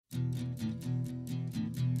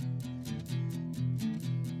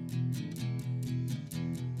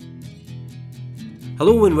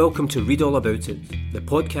Hello and welcome to Read All About It, the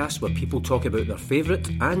podcast where people talk about their favourite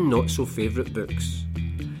and not so favourite books.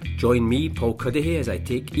 Join me, Paul Cuddihy, as I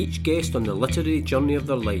take each guest on the literary journey of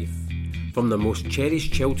their life, from their most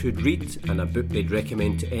cherished childhood read and a book they'd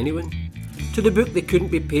recommend to anyone, to the book they couldn't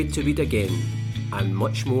be paid to read again, and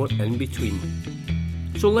much more in between.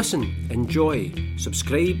 So listen, enjoy,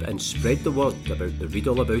 subscribe and spread the word about the Read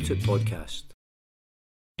All About It podcast.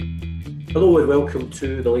 Hello and welcome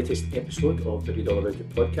to the latest episode of the Read All About It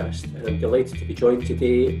podcast, and I'm delighted to be joined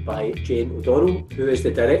today by Jane O'Donnell, who is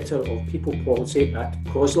the Director of People Policy at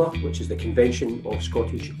COSLA, which is the Convention of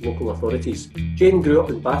Scottish Local Authorities. Jane grew up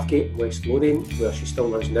in Bathgate, West Lothian, where she still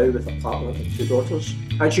lives now with her partner and two daughters,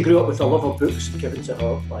 and she grew up with a love of books given to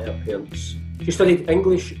her by her parents. She studied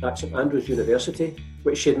English at St Andrews University,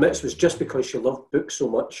 which she admits was just because she loved books so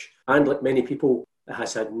much, and like many people, it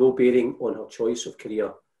has had no bearing on her choice of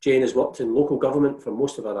career. Jane has worked in local government for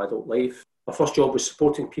most of her adult life. Her first job was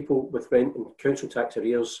supporting people with rent and council tax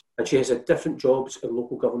arrears, and she has had different jobs in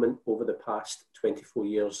local government over the past 24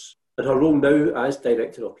 years. And her role now as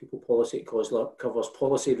Director of People Policy at COSLA covers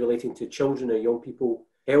policy relating to children and young people,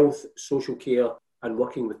 health, social care, and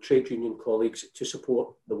working with trade union colleagues to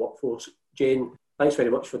support the workforce. Jane, thanks very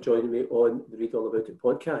much for joining me on the Read All About It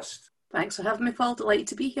podcast. Thanks for having me, Paul. Delighted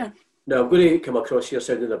to be here. Now, I'm going to come across here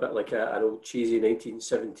sounding a bit like an old cheesy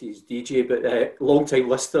 1970s DJ, but long-time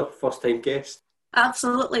listener, first-time guest.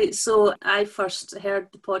 Absolutely. So I first heard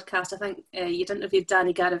the podcast, I think you'd interviewed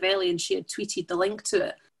Danny Garavelli and she had tweeted the link to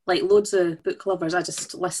it. Like loads of book lovers, I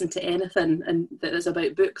just listen to anything and that is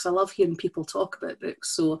about books. I love hearing people talk about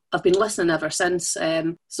books. So I've been listening ever since.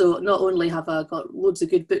 So not only have I got loads of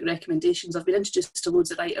good book recommendations, I've been introduced to loads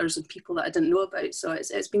of writers and people that I didn't know about. So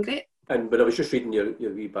it's been great. And when I was just reading your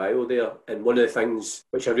wee bio there, and one of the things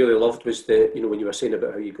which I really loved was when you were saying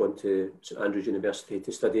about how you'd gone to St Andrews University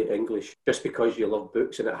to study English just because you love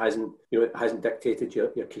books, and it hasn't dictated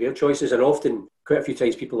your career choices. And often, quite a few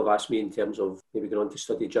times, people have asked me in terms of maybe going on to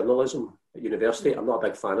study journalism at university. I'm not a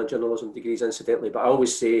big fan of journalism degrees, incidentally, but I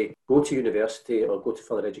always say go to university or go to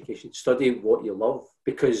further education, study what you love,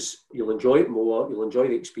 because you'll enjoy it more, you'll enjoy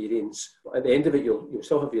the experience. But at the end of it, you'll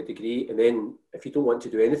still have your degree, and then if you don't want to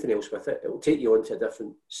do anything else with it, it will take you on to a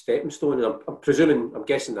different stepping stone. And I'm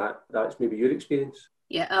guessing that's maybe your experience.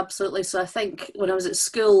 Yeah, absolutely. So I think when I was at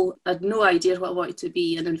school, I had no idea what I wanted to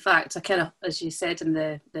be. And in fact, I kind of, as you said in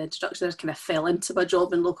the introduction, I kind of fell into my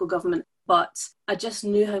job in local government. But I just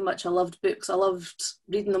knew how much I loved books. I loved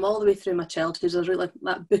reading them all the way through my childhood. I was really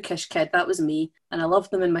that bookish kid. That was me. And I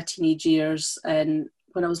loved them in my teenage years. And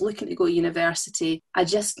when I was looking to go to university, I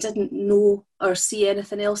just didn't know or see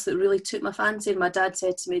anything else that really took my fancy. And my dad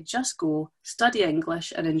said to me, just go, study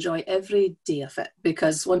English and enjoy every day of it.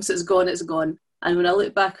 Because once it's gone, it's gone. And when I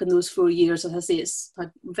look back on those 4 years, as I say, it's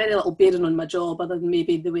had very little bearing on my job other than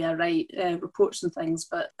maybe the way I write reports and things.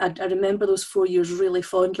 But I remember those 4 years really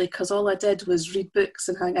fondly because all I did was read books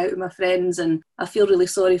and hang out with my friends. And I feel really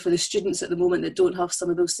sorry for the students at the moment that don't have some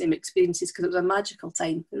of those same experiences because it was a magical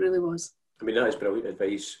time. It really was. I mean, that is brilliant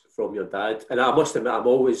advice from your dad. And I must admit, I'm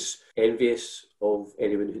always envious of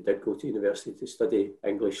anyone who did go to university to study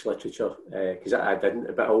English literature, because I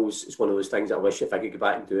didn't. But it's one of those things I wish if I could go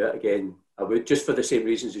back and do it again, I would, just for the same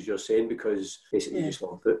reasons as you're saying, because basically you just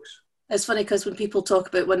love books. It's funny because when people talk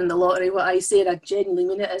about winning the lottery, what I say, and I genuinely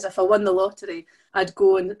mean it, is if I won the lottery, I'd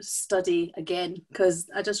go and study again because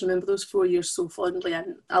I just remember those 4 years so fondly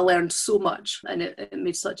and I learned so much and it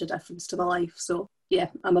made such a difference to my life. So yeah,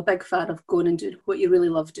 I'm a big fan of going and doing what you really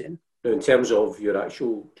love doing. Now, in terms of your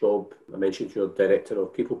actual job, I mentioned you're Director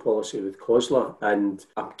of People Policy with COSLA, and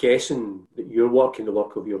I'm guessing that your work and the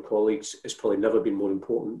work of your colleagues has probably never been more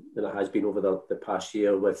important than it has been over the past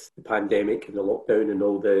year with the pandemic and the lockdown and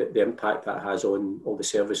all the impact that has on all the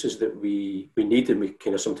services that we need and we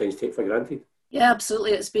kind of sometimes take for granted. Yeah,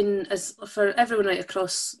 absolutely. It's been, as for everyone right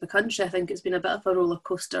across the country, I think it's been a bit of a roller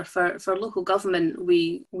coaster. For local government,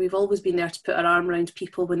 we've always been there to put our arm around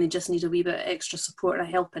people when they just need a wee bit of extra support and a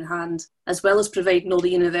helping hand, as well as providing all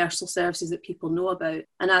the universal services that people know about.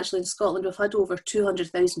 And actually in Scotland, we've had over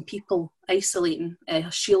 200,000 people isolating,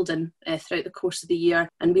 shielding throughout the course of the year.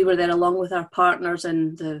 And we were there along with our partners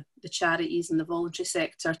in the charities and the voluntary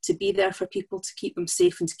sector to be there for people, to keep them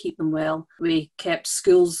safe and to keep them well. We kept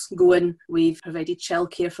schools going. We've provided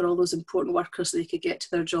childcare for all those important workers so they could get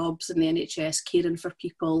to their jobs in the NHS, caring for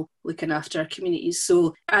people. looking after our communities.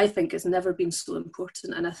 So I think it's never been so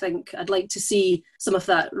important, and I think I'd like to see some of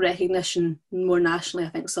that recognition more nationally. I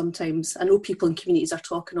think sometimes, I know people in communities are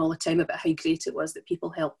talking all the time about how great it was that people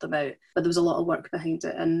helped them out, but there was a lot of work behind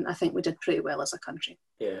it, and I think we did pretty well as a country.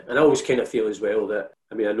 Yeah, and I always kind of feel as well that,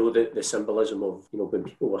 I mean, I know that the symbolism of, you know, when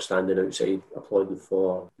people were standing outside applauding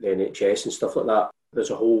for the NHS and stuff like that,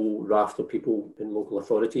 there's a whole raft of people in local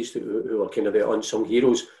authorities who are kind of the unsung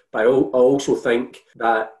heroes. But I also think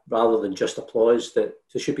that rather than just applause, that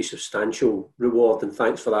there should be substantial reward and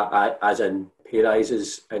thanks for that, as in pay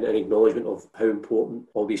rises and an acknowledgement of how important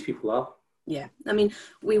all these people are. Yeah, I mean,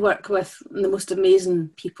 we work with the most amazing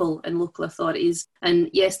people in local authorities, and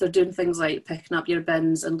yes, they're doing things like picking up your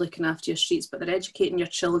bins and looking after your streets, but they're educating your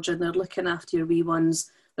children, they're looking after your wee ones,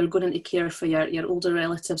 they're going into care for your older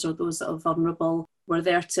relatives or those that are vulnerable. We're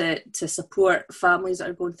there to support families that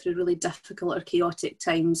are going through really difficult or chaotic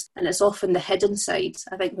times. And it's often the hidden side.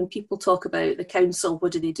 I think when people talk about the council,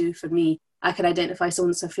 what do they do for me? I can identify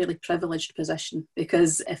someone that's a fairly privileged position,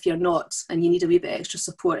 because if you're not and you need a wee bit extra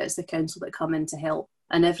support, it's the council that come in to help.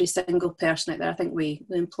 And every single person out there, I think we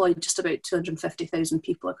employed just about 250,000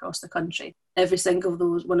 people across the country. Every single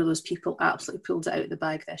one of those people absolutely pulled it out of the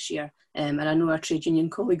bag this year. And I know our trade union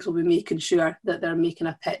colleagues will be making sure that they're making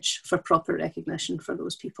a pitch for proper recognition for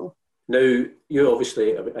those people. Now, you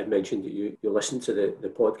obviously, I mentioned that you listen to the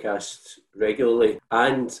podcast regularly,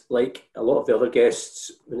 and like a lot of the other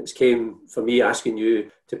guests, when it came for me asking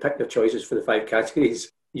you to pick your choices for the 5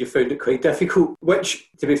 categories, you found it quite difficult, which,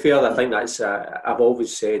 to be fair, I think that's, I've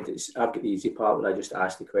always said, I've got the easy part where I just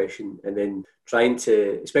ask the question, and then trying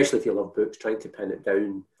to, especially if you love books, trying to pin it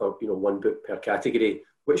down for, you know, 1 book per category,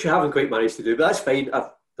 which you haven't quite managed to do, but that's fine.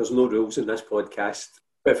 There's no rules in this podcast.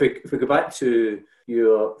 But if we go back to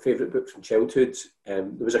your favourite books from childhood, there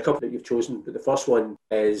was a couple that you've chosen, but the first one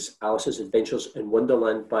is Alice's Adventures in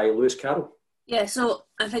Wonderland by Lewis Carroll. Yeah, so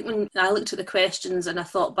I think when I looked at the questions and I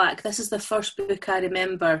thought back, this is the first book I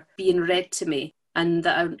remember being read to me, and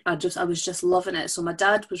that I was just loving it. So my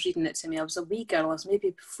dad was reading it to me. I was a wee girl. I was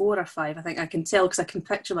maybe 4 or 5. I think I can tell because I can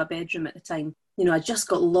picture my bedroom at the time. You know, I just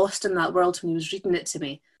got lost in that world when he was reading it to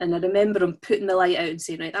me. And I remember him putting the light out and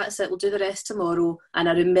saying, right, that's it, we'll do the rest tomorrow. And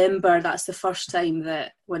I remember that's the first time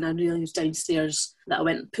that when I really was downstairs that I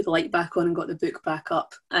went and put the light back on and got the book back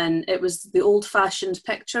up. And it was the old-fashioned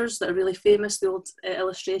pictures that are really famous, the old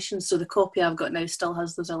illustrations. So the copy I've got now still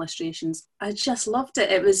has those illustrations. I just loved it.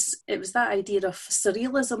 It was that idea of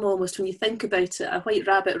surrealism almost when you think about it. A white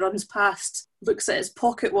rabbit runs past, looks at his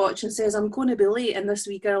pocket watch and says, I'm going to be late, and this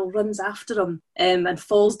wee girl runs after him and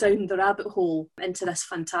falls down the rabbit hole into this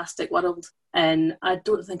fantastic world. And I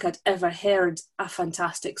don't think I'd ever heard a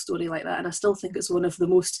fantastic story like that, and I still think it's one of the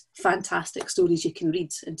most fantastic stories you can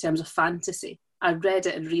read in terms of fantasy. I read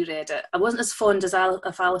it and reread it. I wasn't as fond as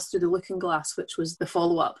of Alice Through the Looking Glass, which was the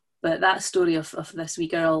follow-up, but that story of this wee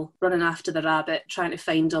girl running after the rabbit, trying to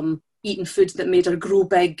find him, eating food that made her grow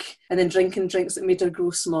big, and then drinking drinks that made her grow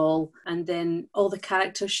small, and then all the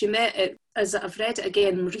characters she met. As I've read it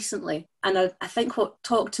again recently, and I think what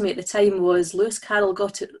talked to me at the time was Lewis Carroll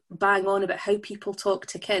got it bang on about how people talk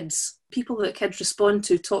to kids. People that kids respond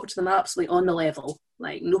to talk to them absolutely on the level,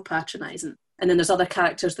 like no patronising. And then there's other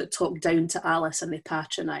characters that talk down to Alice and they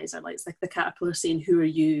patronise her. Like it's like the caterpillar saying, who are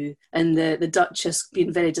you? And the Duchess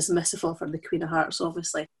being very dismissive of her, the Queen of Hearts,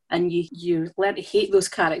 obviously. And you learn to hate those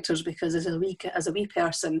characters because as a wee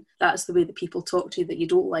person, that's the way that people talk to you that you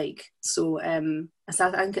don't like. So I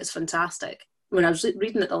think it's fantastic. When I was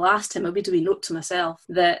reading it the last time, I made a wee note to myself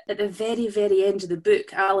that at the very, very end of the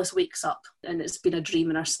book, Alice wakes up and it's been a dream,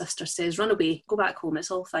 and her sister says, run away, go back home,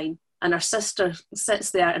 it's all fine. And her sister sits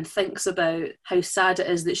there and thinks about how sad it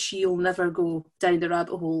is that she'll never go down the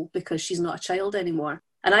rabbit hole because she's not a child anymore.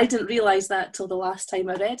 And I didn't realise that till the last time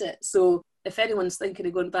I read it. So if anyone's thinking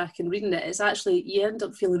of going back and reading it, it's actually, you end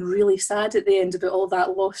up feeling really sad at the end about all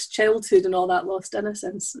that lost childhood and all that lost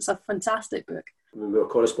innocence. It's a fantastic book. When we were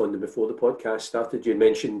corresponding before the podcast started, you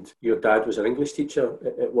mentioned your dad was an English teacher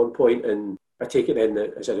at one point, and I take it then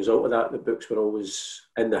that as a result of that, the books were always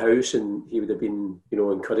in the house, and he would have been, you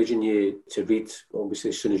know, encouraging you to read, obviously,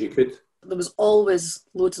 as soon as you could. There was always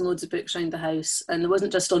loads and loads of books around the house, and it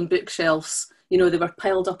wasn't just on bookshelves. You know, they were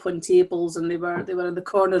piled up on tables, and they were in the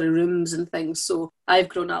corner of rooms and things. So I've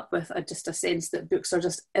grown up with just a sense that books are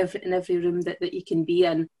just in every room that you can be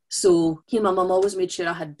in. So my mum always made sure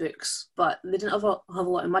I had books, but they didn't have a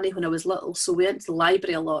lot of money when I was little, so we went to the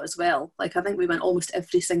library a lot as well. Like, I think we went almost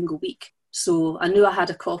every single week. So I knew I had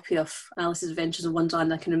a copy of Alice's Adventures in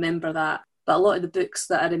Wonderland. I can remember that. But a lot of the books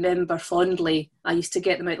that I remember fondly, I used to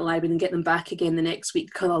get them out of the library and get them back again the next week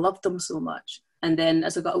because I loved them so much. And then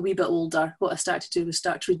as I got a wee bit older, what I started to do was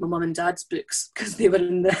start to read my mum and dad's books because they were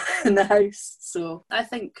in the house. So I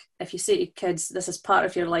think if you say to kids, this is part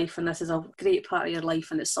of your life and this is a great part of your life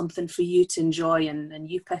and it's something for you to enjoy, and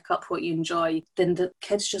you pick up what you enjoy, then the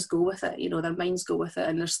kids just go with it. Their minds go with it.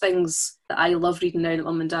 And there's things that I love reading now that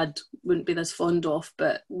mum and dad wouldn't be this fond of,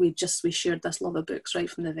 but we shared this love of books right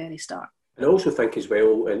from the very start. And I also think as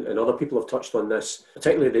well, and other people have touched on this,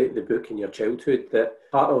 particularly the book in your childhood, that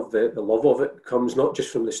part of the love of it comes not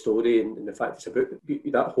just from the story and the fact it's a book,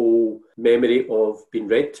 that whole memory of being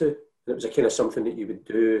read to. And it was a kind of something that you would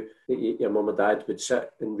do, that your mum or dad would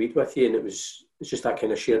sit and read with you, and it's just that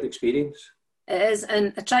kind of shared experience. It is,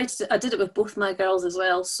 and I did it with both my girls as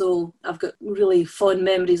well, so I've got really fond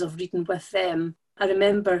memories of reading with them. I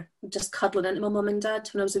remember just cuddling into my mum and dad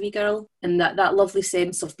when I was a wee girl, and that lovely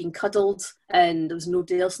sense of being cuddled, and there was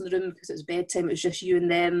nobody else in the room because it was bedtime, it was just you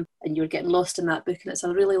and them, and you were getting lost in that book, and it's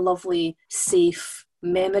a really lovely, safe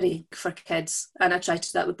memory for kids. And I tried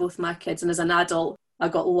to do that with both my kids, and as an adult, I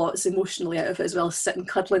got lots emotionally out of it as well, sitting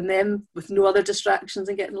cuddling them with no other distractions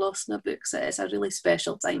and getting lost in a book. So it's a really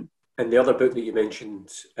special time. And the other book that you mentioned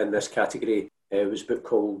in this category was a book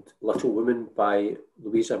called Little Women by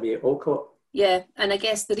Louisa May Alcott. Yeah, and I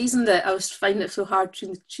guess the reason that I was finding it so hard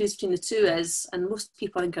to choose between the two is, and most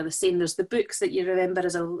people I think are the same, there's the books that you remember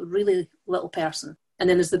as a really little person, and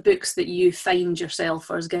then there's the books that you find yourself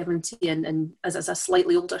or is given to you and as a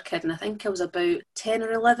slightly older kid. And I think I was about 10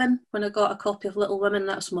 or 11 when I got a copy of Little Women.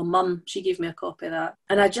 That's my mum. She gave me a copy of that.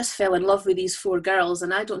 And I just fell in love with these four girls,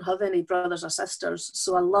 and I don't have any brothers or sisters,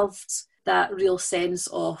 so I loved that real sense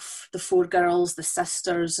of the four girls, the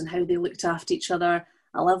sisters, and how they looked after each other.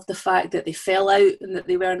 I loved the fact that they fell out and that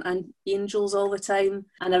they weren't angels all the time.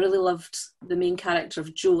 And I really loved the main character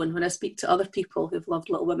of Jo. And when I speak to other people who've loved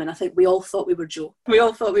Little Women, I think we all thought we were Jo. We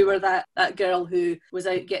all thought we were that girl who was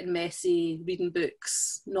out getting messy, reading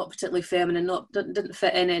books, not particularly feminine, didn't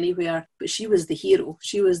fit in anywhere. But she was the hero.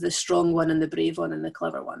 She was the strong one and the brave one and the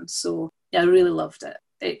clever one. So yeah, I really loved it.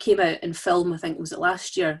 It came out in film, I think, was it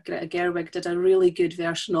last year? Greta Gerwig did a really good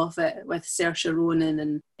version of it with Saoirse Ronan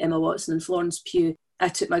and Emma Watson and Florence Pugh. I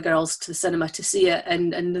took my girls to the cinema to see it,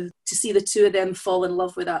 and to see the two of them fall in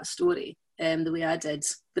love with that story the way I did.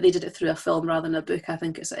 But they did it through a film rather than a book. I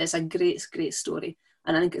think it's a great story.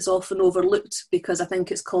 And I think it's often overlooked because I think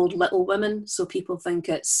it's called Little Women. So people think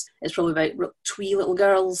it's probably about twee little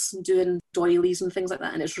girls doing doilies and things like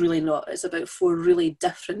that. And it's really not. It's about four really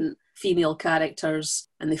different female characters,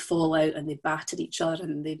 and they fall out and they bat at each other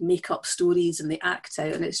and they make up stories and they act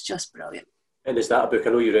out, and it's just brilliant. And is that a book, I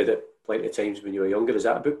know you read it plenty of times when you were younger, is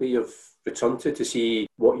that a book that you've returned to see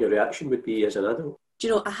what your reaction would be as an adult? Do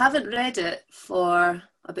you know, I haven't read it for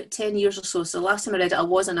about 10 years or so. So the last time I read it, I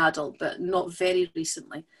was an adult, but not very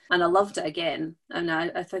recently. And I loved it again. And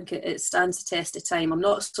I think it stands the test of time. I'm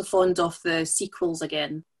not so fond of the sequels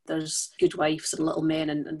again. There's Good Wives and Little Men,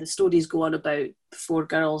 and the stories go on about the four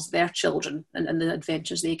girls, their children, and the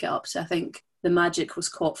adventures they get up to. I think the magic was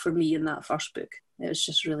caught for me in that first book. It was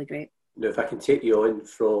just really great. Now, if I can take you on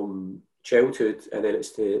from childhood and then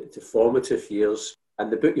it's to formative years,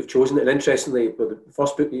 and the book you've chosen, and interestingly, the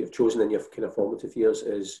first book that you've chosen in your kind of formative years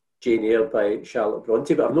is Jane Eyre by Charlotte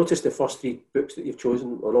Bronte, but I've noticed the first three books that you've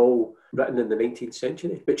chosen are all written in the 19th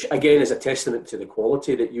century, which again is a testament to the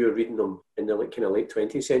quality that you were reading them in the kind of late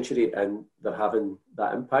 20th century, and they're having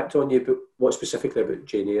that impact on you. But what specifically about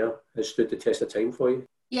Jane Eyre has stood the test of time for you?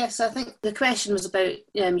 Yes, I think the question was about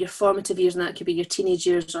your formative years, and that could be your teenage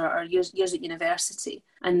years or years at university.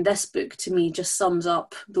 And this book, to me, just sums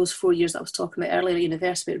up those 4 years that I was talking about earlier at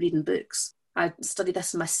university about reading books. I studied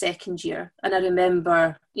this in my second year, and I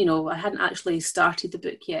remember, I hadn't actually started the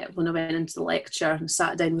book yet when I went into the lecture and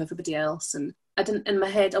sat down with everybody else. And in my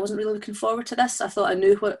head, I wasn't really looking forward to this. I thought I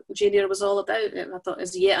knew what Jane Eyre was all about. I thought it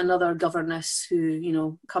was yet another governess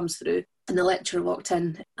who, comes through. And the lecturer walked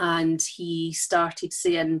in and he started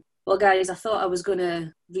saying, well, guys, I thought I was going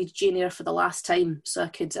to read Jane Eyre for the last time so I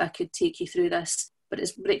could take you through this. But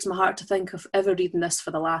it breaks my heart to think of ever reading this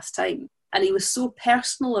for the last time. And he was so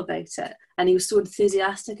personal about it, and he was so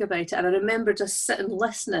enthusiastic about it. And I remember just sitting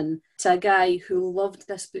listening to a guy who loved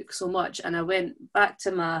this book so much. And I went back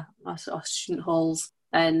to my student halls,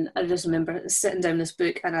 and I just remember sitting down this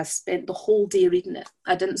book, and I spent the whole day reading it.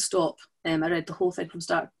 I didn't stop. I read the whole thing from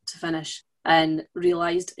start to finish and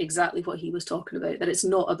realised exactly what he was talking about, that it's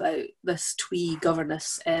not about this twee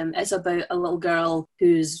governess. It's about a little girl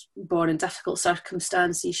who's born in difficult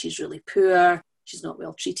circumstances. She's really poor. She's not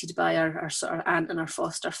well treated by her sort of aunt and her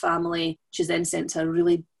foster family. She's then sent to a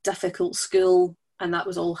really difficult school, and that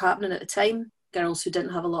was all happening at the time. Girls who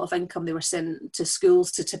didn't have a lot of income, they were sent to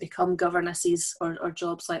schools to become governesses or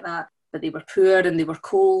jobs like that. but they were poor and they were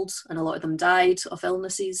cold, and a lot of them died of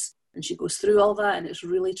illnesses. And she goes through all that, and it's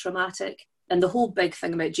really traumatic. And the whole big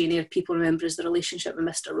thing about Jane Eyre, people remember, is the relationship with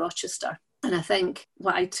Mr. Rochester. And I think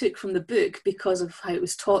what I took from the book, because of how it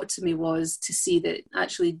was taught to me, was to see that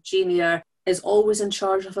actually Jane Eyre is always in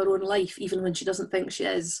charge of her own life, even when she doesn't think she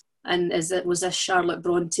is. And was this Charlotte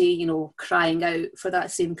Bronte, crying out for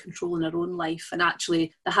that same control in her own life. And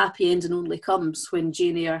actually, the happy ending only comes when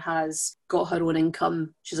Jane Eyre has got her own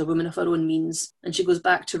income. She's a woman of her own means. And she goes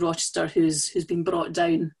back to Rochester, who's been brought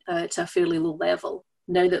down to a fairly low level.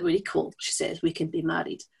 Now that we're equal, she says, we can be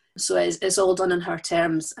married. So it's all done on her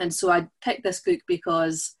terms. And so I picked this book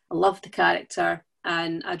because I love the character,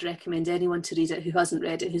 and I'd recommend anyone to read it who hasn't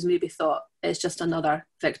read it, who's maybe thought it's just another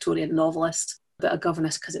Victorian novelist about a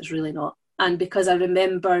governess, because it's really not. And because I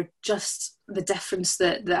remember just the difference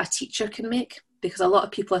that a teacher can make. Because a lot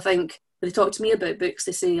of people, I think, when they talk to me about books,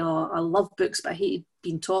 they say, oh, I love books, but I hated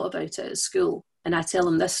being taught about it at school. And I tell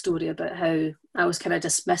them this story about how I was kind of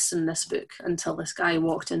dismissing this book until this guy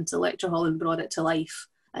walked into the lecture hall and brought it to life.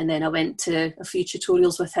 And then I went to a few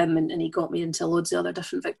tutorials with him, and he got me into loads of other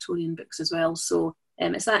different Victorian books as well. So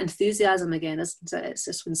it's that enthusiasm again, isn't it? It's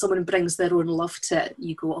just when someone brings their own love to it,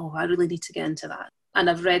 you go, oh, I really need to get into that. And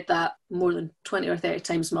I've read that more than 20 or 30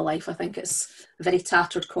 times in my life. I think it's a very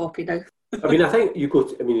tattered copy now. I think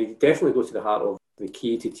you definitely go to the heart of the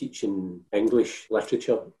key to teaching English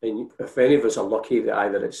literature. And if any of us are lucky that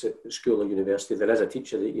either it's at school or university, there is a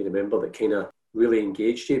teacher that you remember that kind of really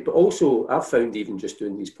engaged you. But also, I've found, even just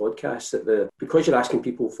doing these podcasts, that because you're asking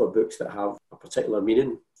people for books that have a particular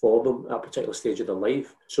meaning for them at a particular stage of their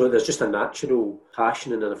life, so there's just a natural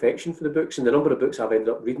passion and an affection for the books. And the number of books I've ended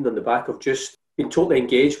up reading on the back of just being totally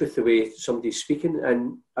engaged with the way somebody's speaking.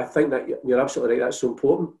 And I think that you're absolutely right, that's so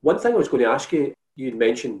important. One thing I was going to ask you, you'd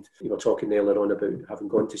mentioned, you were talking earlier on about having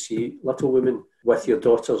gone to see Little Women with your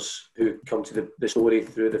daughters who come to the story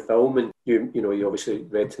through the film, and you obviously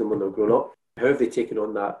read to them when they were growing up. How have they taken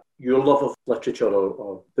on that, your love of literature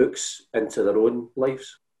or books, into their own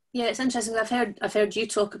lives? Yeah, it's interesting. I've heard you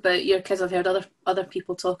talk about your kids. I've heard other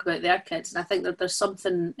people talk about their kids, and I think that there's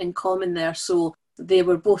something in common there. So they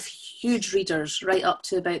were both huge readers right up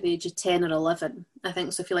to about the age of 10 or 11. I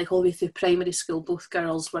think so. I feel like all the way through primary school, both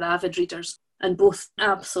girls were avid readers, and both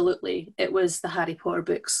absolutely, it was the Harry Potter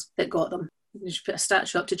books that got them. You should put a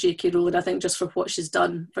statue up to J.K. Rowling, I think, just for what she's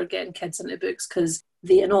done for getting kids into books, because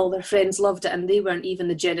they and all their friends loved it, and they weren't even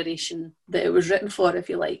the generation that it was written for, if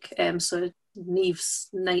you like. So Neve's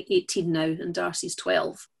 18 now, and Darcy's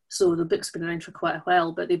 12. So the book's been around for quite a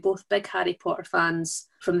while, but they're both big Harry Potter fans.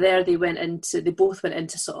 From there, they both went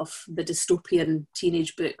into sort of the dystopian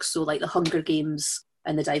teenage books, so like the Hunger Games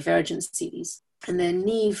and the Divergent series. And then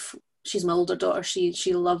Neve, she's my older daughter, she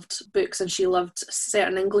loved books, and she loved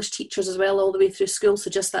certain English teachers as well all the way through school. So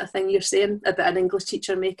just that thing you're saying about an English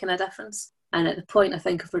teacher making a difference. And at the point, I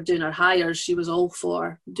think, if we're doing her hires, she was all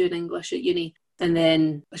for doing English at uni. And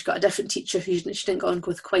then she got a different teacher who she didn't go on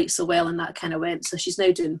with quite so well, and that kind of went. So she's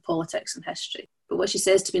now doing politics and history. But what she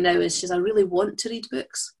says to me now is, I really want to read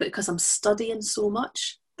books, but because I'm studying so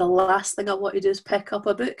much, the last thing I want to do is pick up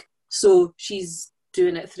a book. So she's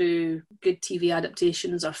doing it through good TV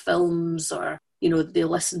adaptations or films, or, they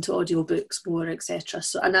listen to audiobooks more, etc.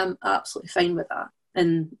 So, and I'm absolutely fine with that.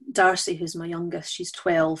 And Darcy, who's my youngest, she's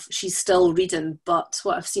 12, she's still reading, but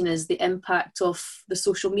what I've seen is the impact of the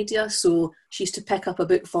social media. So she used to pick up a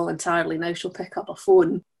book voluntarily, now she'll pick up a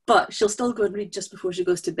phone, but she'll still go and read just before she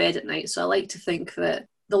goes to bed at night. So I like to think that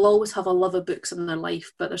they'll always have a love of books in their life,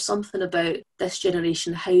 but there's something about this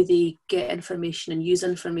generation, how they get information and use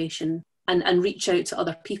information and reach out to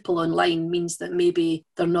other people online, means that maybe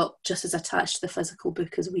they're not just as attached to the physical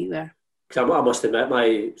book as we were. I must admit,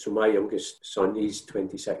 my youngest son, he's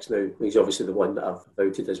 26 now. He's obviously the one that I've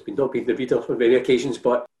outed as not being the reader on many occasions,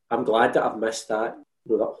 but I'm glad that I've missed that,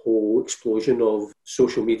 that whole explosion of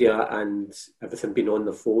social media and everything being on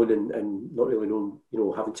the phone and not really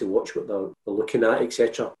knowing, having to watch what they're looking at,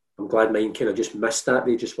 etc. I'm glad mine kind of just missed that.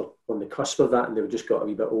 They just were on the cusp of that, and they've just got a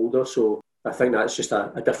wee bit older. So I think that's just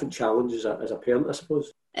a different challenge as a parent, I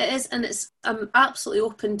suppose. It is, and I'm absolutely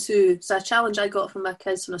open to. So a challenge I got from my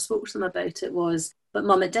kids when I spoke to them about it was, but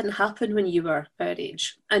Mum, it didn't happen when you were our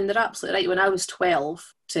age. And they're absolutely right. When I was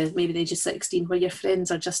 12 to maybe the age of 16, where your friends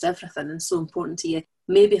are just everything and so important to you,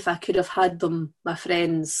 maybe if I could have had my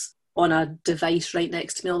friends on a device right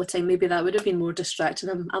next to me all the time, maybe that would have been more distracting.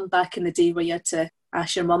 I'm back in the day where you had to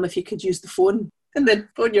ask your mum if you could use the phone and then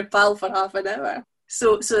phone your pal for half an hour.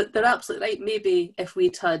 So they're absolutely right. Maybe if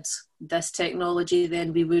we'd had this technology,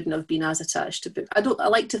 then we wouldn't have been as attached to books. I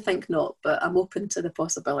like to think not, but I'm open to the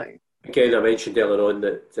possibility. Again, I mentioned earlier on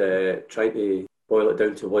that trying to boil it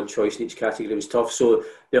down to one choice in each category was tough. So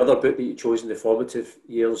the other book that you chose in the formative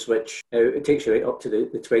years, which it takes you right up to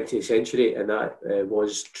the 20th century, and that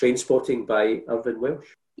was Trainspotting by Irvine Welsh.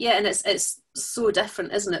 Yeah, and it's so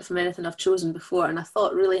different, isn't it, from anything I've chosen before? And I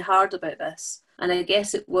thought really hard about this. And I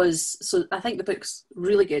guess it was, so I think the book's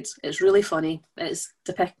really good. It's really funny. It's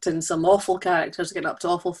depicting some awful characters getting up to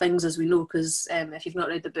awful things, as we know, because if you've not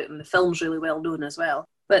read the book, the film's really well known as well.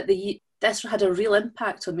 But this had a real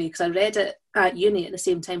impact on me because I read it at uni at the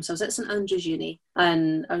same time. So I was at St Andrews Uni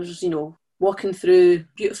and I was, walking through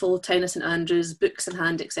beautiful town of St Andrews, books in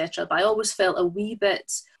hand, etc. But I always felt a wee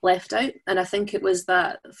bit left out. And I think it was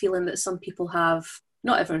that feeling that some people have,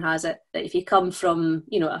 not everyone has it, that if you come from,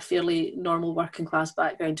 a fairly normal working class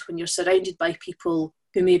background, when you're surrounded by people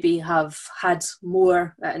who maybe have had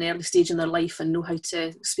more at an early stage in their life and know how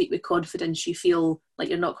to speak with confidence, you feel like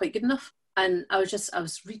you're not quite good enough. And I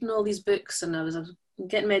was reading all these books and I was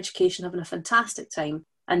getting my education, having a fantastic time.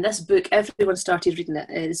 And this book, everyone started reading it.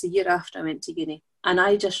 It was the year after I went to uni. And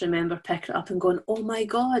I just remember picking it up and going, oh my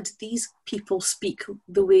God, these people speak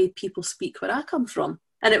the way people speak where I come from.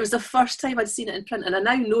 And it was the first time I'd seen it in print. And I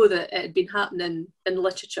now know that it had been happening in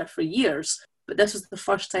literature for years. But this was the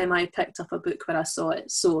first time I picked up a book where I saw it.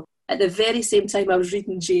 So at the very same time I was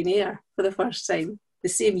reading Jane Eyre for the first time, the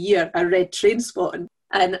same year I read Trainspotting.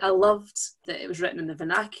 And I loved that it was written in the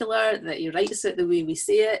vernacular, that he writes it the way we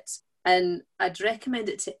say it. And I'd recommend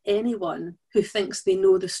it to anyone who thinks they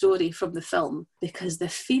know the story from the film, because the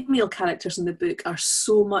female characters in the book are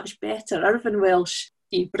so much better. Irvine Welsh,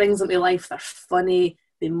 he brings them to life. They're funny.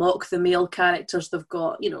 They mock the male characters. They've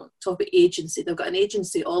got, talk about agency. They've got an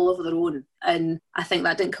agency all of their own. And I think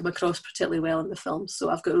that didn't come across particularly well in the film. So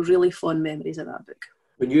I've got really fond memories of that book.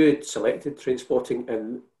 When you had selected Trainspotting,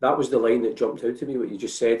 and that was the line that jumped out to me, what you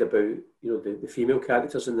just said about, the female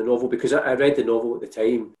characters in the novel, because I read the novel at the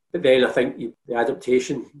time, but then I think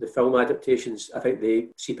the film adaptations, I think they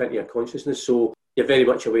seep into your consciousness, so you're very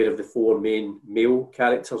much aware of the four main male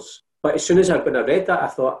characters. But as soon as when I read that, I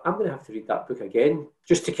thought, I'm going to have to read that book again,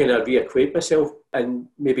 just to kind of reacquaint myself and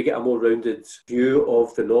maybe get a more rounded view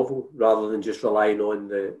of the novel, rather than just relying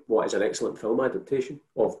on what is an excellent film adaptation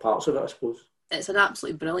of parts of it, I suppose. It's an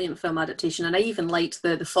absolutely brilliant film adaptation, and I even liked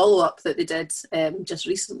the follow-up that they did just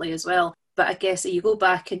recently as well. But I guess you go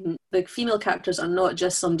back and the female characters are not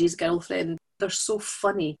just somebody's girlfriend. They're so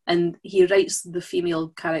funny, and he writes the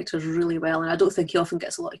female characters really well, and I don't think he often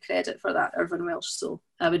gets a lot of credit for that, Irvine Welsh. So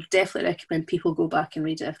I would definitely recommend people go back and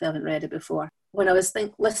read it if they haven't read it before. When I was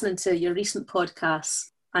listening to your recent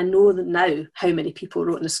podcasts, I know that now how many people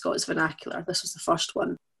wrote in the Scots vernacular. This was the first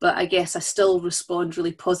one. But I guess I still respond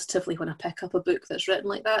really positively when I pick up a book that's written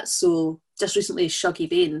like that. So just recently, Shuggie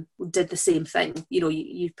Bain did the same thing.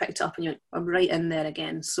 You picked it up and I'm right in there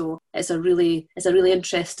again. So it's a really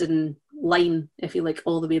interesting line, if you like,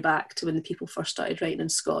 all the way back to when the people first started writing in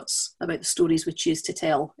Scots about the stories we choose to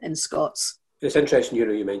tell in Scots. It's interesting,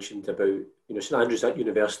 you mentioned about, St Andrews at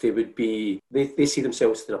university would be, they see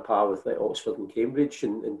themselves in a par with like Oxford and Cambridge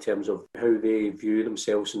in terms of how they view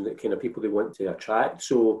themselves and the kind of people they want to attract.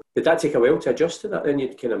 So did that take a while to adjust to that then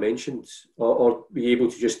you'd kind of mentioned, or be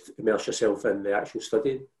able to just immerse yourself in the actual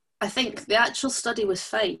study? I think the actual study was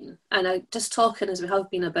fine. And I just talking as we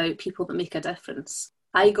have been about people that make a difference,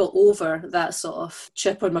 I got over that sort of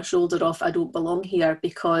chip on my shoulder of I don't belong here,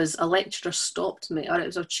 because a lecturer stopped me, or it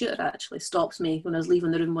was a tutor actually, stopped me when I was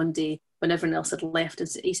leaving the room one day when everyone else had left, and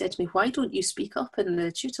he said to me, why don't you speak up in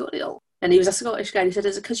the tutorial? And he was a Scottish guy, and he said,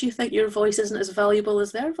 is it because you think your voice isn't as valuable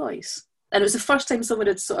as their voice? And it was the first time someone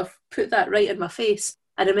had sort of put that right in my face.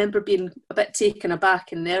 I remember being a bit taken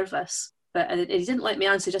aback and nervous. But he didn't let me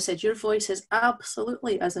answer. He just said, your voice is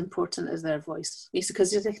absolutely as important as their voice. He said,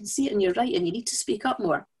 because I can see it in your writing, you need to speak up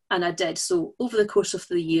more. And I did. So over the course of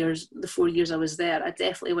the 4 years I was there, I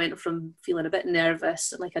definitely went from feeling a bit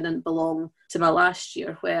nervous and like I didn't belong to my last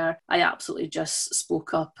year, where I absolutely just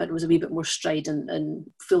spoke up and was a wee bit more strident and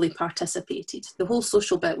fully participated. The whole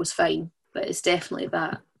social bit was fine, but it's definitely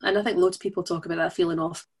that. And I think loads of people talk about that feeling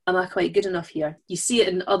of, am I quite good enough here? You see it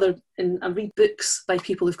in I read books by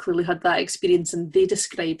people who've clearly had that experience and they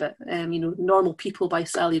describe it. Normal People by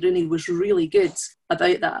Sally Rooney was really good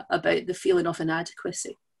about that, about the feeling of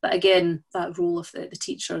inadequacy. But again, that role of the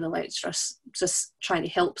teacher, the lecturer, just trying to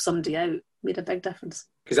help somebody out made a big difference.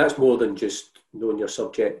 Because that's more than just knowing your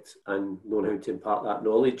subject and knowing how to impart that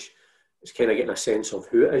knowledge. It's kind of getting a sense of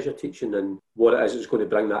who it is you're teaching and what it is that's going to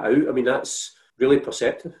bring that out. I mean, that's really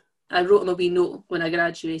perceptive. I wrote him a wee note when I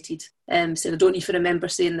graduated, said, I don't even remember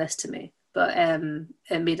saying this to me, but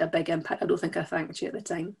it made a big impact. I don't think I thanked you at the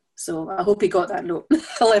time. So I hope he got that note.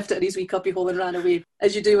 I left it in his wee cubby hole and ran away,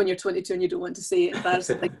 as you do when you're 22 and you don't want to say it.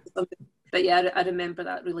 Embarrassing thing to somebody. But yeah, I remember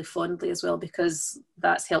that really fondly as well, because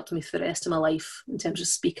that's helped me for the rest of my life in terms of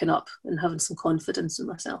speaking up and having some confidence in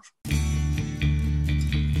myself.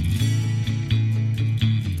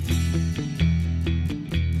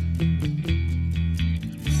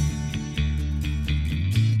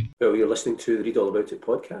 Well, you're listening to the Read All About It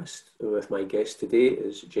podcast with my guest today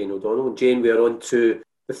is Jane O'Donnell. And Jane, we are on to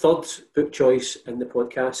the third book choice in the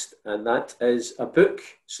podcast, and that is a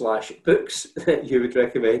book/books that you would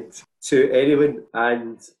recommend to anyone.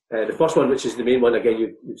 And the first one, which is the main one, again,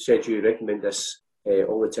 you've said you recommend this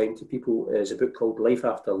all the time to people, is a book called Life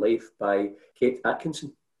After Life by Kate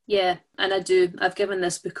Atkinson. Yeah, and I do. I've given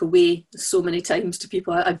this book away so many times to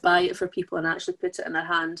people. I buy it for people and actually put it in their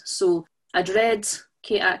hand. So I'd read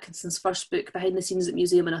Kate Atkinson's first book, Behind the Scenes at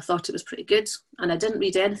Museum, and I thought it was pretty good. And I didn't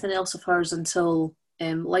read anything else of hers until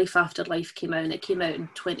Life After Life came out, and it came out in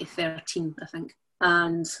 2013, I think.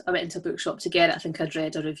 And I went into a bookshop to get it. I think I'd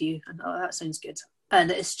read a review and that sounds good. And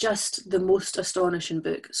it's just the most astonishing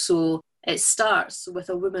book. So it starts with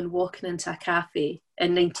a woman walking into a cafe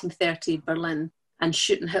in 1930 Berlin and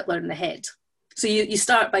shooting Hitler in the head. So you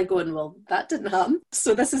start by going, well, that didn't happen.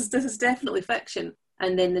 So this is definitely fiction.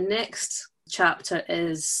 And then the next chapter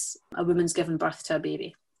is a woman's given birth to a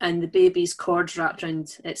baby, and the baby's cords wrapped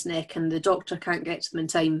around its neck, and the doctor can't get to them in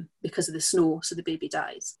time because of the snow, so the baby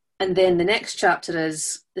dies. And then the next chapter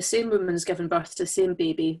is the same woman's given birth to the same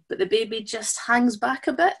baby, but the baby just hangs back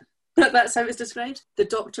a bit. That's how it's described. The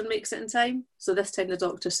doctor makes it in time, so this time the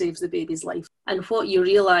doctor saves the baby's life. And what you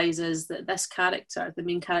realise is that this character, the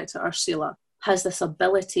main character Ursula, has this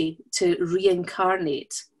ability to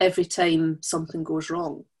reincarnate every time something goes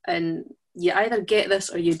wrong. And you either get this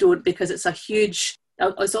or you don't, because it's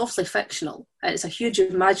obviously fictional. It's a huge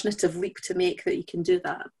imaginative leap to make that you can do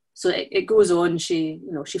that. So it goes on. She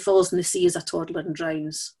falls in the sea as a toddler and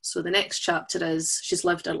drowns. So the next chapter is she's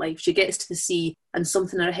lived her life. She gets to the sea and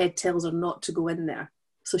something in her head tells her not to go in there.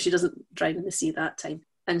 So she doesn't drown in the sea that time.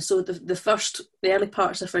 And so the early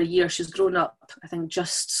parts of her year, she's grown up, I think,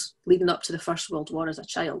 just leading up to the First World War as a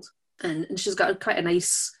child. And she's got quite a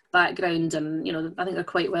nice background, and I think they're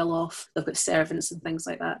quite well off. They've got servants and things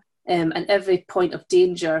like that. And every point of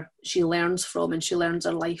danger she learns from, and she learns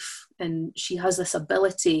her life, and she has this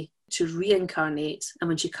ability to reincarnate, and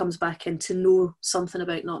when she comes back in, to know something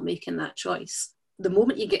about not making that choice. The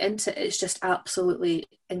moment you get into it, it's just absolutely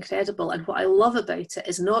incredible. And what I love about it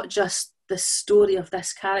is not just the story of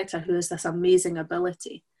this character who has this amazing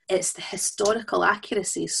ability, it's the historical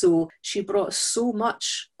accuracy. So she brought so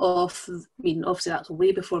much of, obviously that's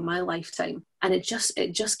way before my lifetime, and it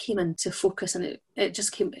just came into focus, and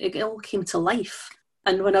it all came to life.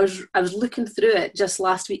 And when I was looking through it just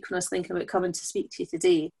last week when I was thinking about coming to speak to you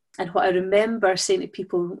today, and what I remember saying to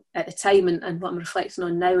people at the time, and what I'm reflecting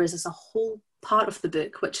on now, is there's a whole part of the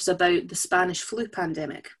book which is about the Spanish flu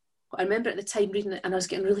pandemic. I remember at the time reading it, and I was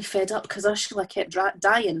getting really fed up because Ursula kept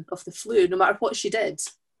dying of the flu. No matter what she did,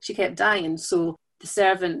 she kept dying. So the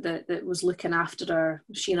servant that was looking after her,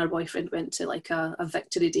 she and her boyfriend went to like a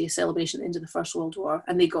Victory Day celebration at the end of the First World War,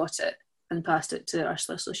 and they got it and passed it to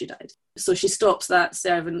Ursula, so she died. So she stops that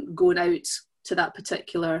servant going out to that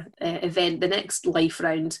particular event the next life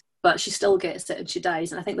round, but she still gets it and she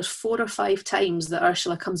dies. And I think there's 4 or 5 times that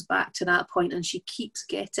Ursula comes back to that point, and she keeps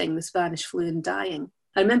getting the Spanish flu and dying.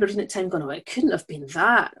 I remember reading it at the time going, it couldn't have been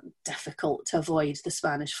that difficult to avoid the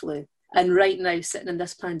Spanish flu. And right now, sitting in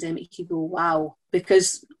this pandemic, you go, wow,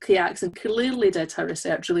 because Kate Atkinson clearly did her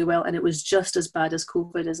research really well, and it was just as bad as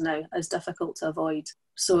COVID is now, as difficult to avoid.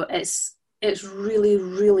 So it's really,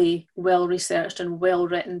 really well researched and well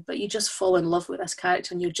written, but you just fall in love with this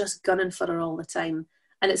character and you're just gunning for her all the time.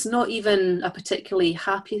 And it's not even a particularly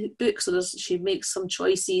happy book. So she makes some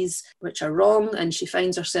choices which are wrong, and she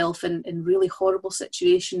finds herself in really horrible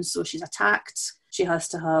situations. So she's attacked. She has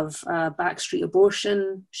to have a backstreet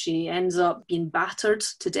abortion. She ends up being battered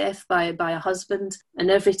to death by a husband.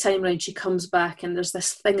 And every time round she comes back, and there's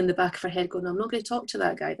this thing in the back of her head going, I'm not going to talk to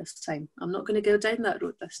that guy this time. I'm not going to go down that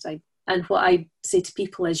road this time. And what I say to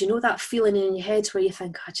people is, that feeling in your head where you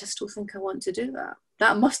think, I just don't think I want to do that.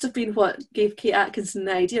 That must have been what gave Kate Atkinson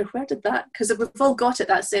the idea. Where did that? Because we've all got it,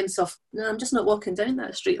 that sense of, no, I'm just not walking down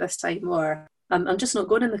that street this time, or I'm just not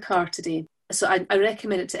going in the car today. So I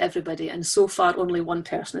recommend it to everybody. And so far, only one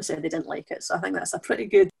person has said they didn't like it. So I think that's a pretty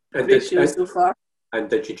good ratio so far. And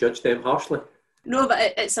did you judge them harshly? No,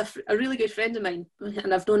 but it's a really good friend of mine,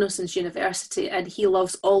 and I've known him since university, and he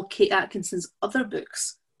loves all Kate Atkinson's other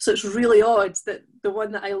books. So it's really odd that the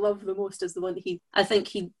one that I love the most is the one that I think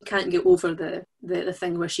he can't get over the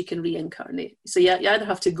thing where she can reincarnate. So yeah, you either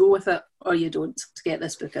have to go with it or you don't to get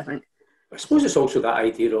this book, I think. I suppose it's also that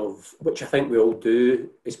idea of, which I think we all do,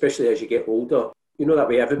 especially as you get older, you know, that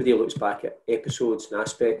way everybody looks back at episodes and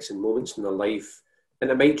aspects and moments in their life, and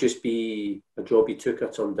it might just be a job you took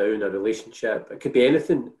or turned down, a relationship, it could be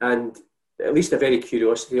anything, and at least a very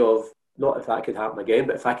curiosity of, not if that could happen again,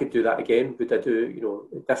 but if I could do that again, would I do, you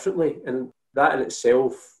know, differently? And that in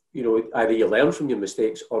itself, you know, either you learn from your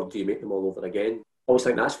mistakes or do you make them all over again? I always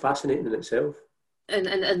think that's fascinating in itself. And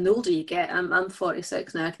the older you get, I'm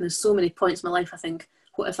 46 now, and there's so many points in my life I think,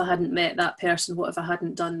 what if I hadn't met that person? What if I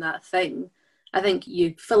hadn't done that thing? I think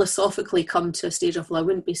you philosophically come to a stage of, well, I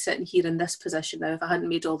wouldn't be sitting here in this position now if I hadn't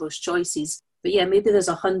made all those choices. But yeah, maybe there's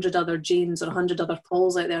 100 other Janes or 100 other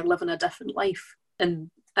Pauls out there living a different life. And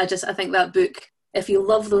I think that book, if you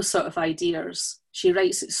love those sort of ideas, she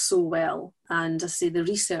writes it so well. And I say the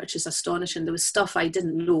research is astonishing. There was stuff I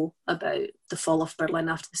didn't know about the fall of Berlin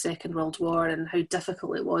after the Second World War and how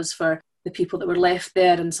difficult it was for the people that were left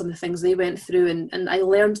there and some of the things they went through. And I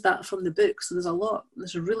learned that from the book. So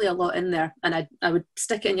there's really a lot in there. And I would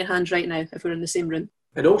stick it in your hand right now if we're in the same room.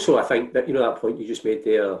 And also I think that, you know, that point you just made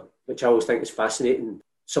there, which I always think is fascinating,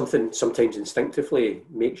 something sometimes instinctively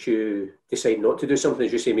makes you decide not to do something.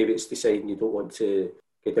 As you say, maybe it's deciding you don't want to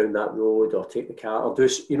get down that road or take the car or do,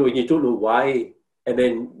 you know, you don't know why. And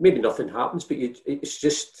then maybe nothing happens, but it's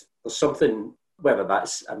just, there's something, whether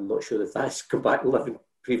that's, I'm not sure if that's go back and live in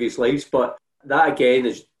previous lives, but that again,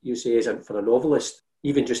 as you say, isn't for a novelist.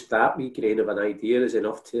 Even just that wee grain of an idea is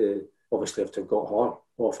enough to obviously have to have got her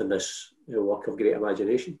off in this, you know, work of great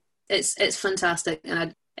imagination. It's fantastic,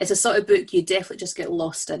 and it's a sort of book you definitely just get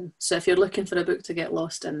lost in. So if you're looking for a book to get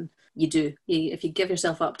lost in, you do. If you give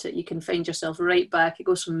yourself up to it, you can find yourself right back. It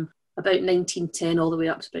goes from about 1910 all the way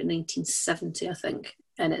up to about 1970, I think,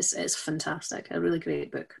 and it's fantastic. A really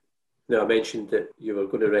great book. Now, I mentioned that you were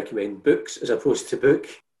going to recommend books as opposed to book.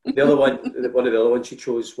 The other one, one of the other ones you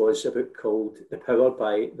chose was a book called The Power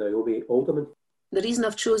by Naomi Alderman. The reason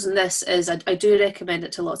I've chosen this is I do recommend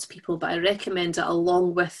it to lots of people, but I recommend it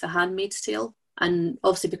along with The Handmaid's Tale. And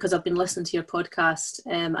obviously, because I've been listening to your podcast,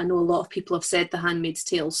 I know a lot of people have said The Handmaid's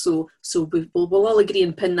Tale, so we'll all agree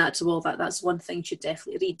and pin that to all that. That's one thing you should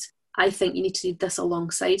definitely read. I think you need to read this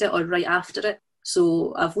alongside it or right after it.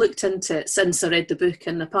 So I've looked into it since I read the book,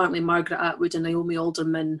 and apparently Margaret Atwood and Naomi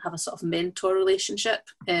Alderman have a sort of mentor relationship.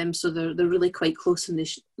 So they're really quite close, and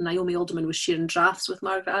Naomi Alderman was sharing drafts with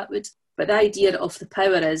Margaret Atwood. But the idea of The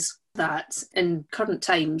Power is that in current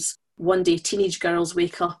times, one day teenage girls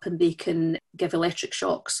wake up and they can give electric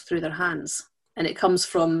shocks through their hands. And it comes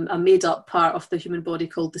from a made-up part of the human body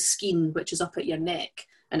called the skein, which is up at your neck.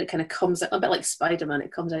 And it kind of comes out, a bit like Spider-Man,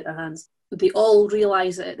 it comes out their hands. They all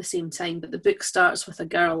realise it at the same time, but the book starts with a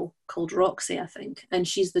girl called Roxy, I think, and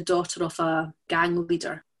she's the daughter of a gang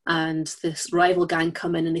leader. And this rival gang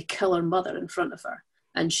come in and they kill her mother in front of her.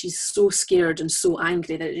 And she's so scared and so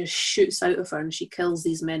angry that it just shoots out of her, and she kills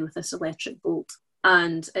these men with this electric bolt.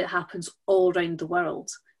 And it happens all around the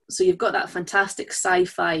world. So you've got that fantastic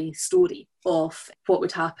sci-fi story of what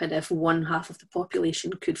would happen if one half of the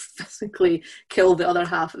population could physically kill the other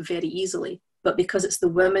half very easily. But because it's the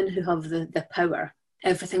women who have the power,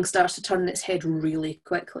 everything starts to turn its head really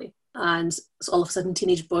quickly. And so all of a sudden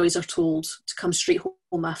teenage boys are told to come straight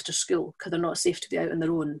home after school because they're not safe to be out on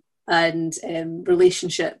their own. And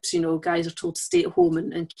relationships, you know, guys are told to stay at home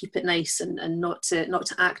and keep it nice and not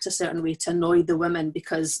to act a certain way to annoy the women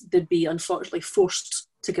because they'd be unfortunately forced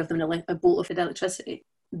to give them a bolt of electricity.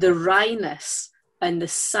 The wryness and the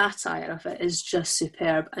satire of it is just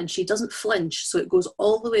superb, and she doesn't flinch, so it goes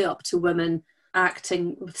all the way up to women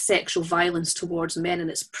acting with sexual violence towards men, and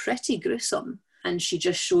it's pretty gruesome. And she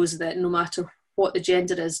just shows that no matter what the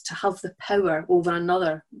gender is, to have the power over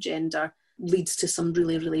another gender leads to some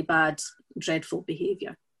really, really bad, dreadful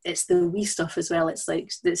behaviour. It's the wee stuff as well. It's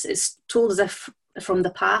like it's told as if from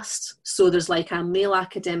the past. So there's like a male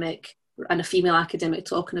academic and a female academic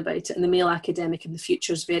talking about it, and the male academic in the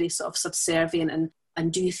future is very sort of subservient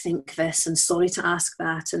and do you think this, and sorry to ask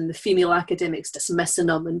that, and the female academics dismissing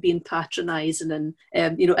them and being patronising, and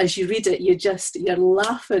you know, as you read it, you're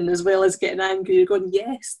laughing as well as getting angry. You're going,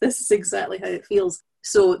 yes, this is exactly how it feels.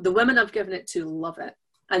 So the women I've given it to love it,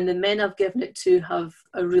 and the men I've given it to have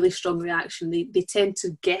a really strong reaction. They tend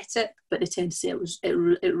to get it, but they tend to say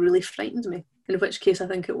it really frightened me, in which case I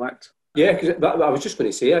think it worked. Yeah, because I was just going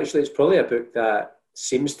to say, actually, it's probably a book that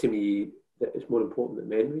seems to me that it's more important that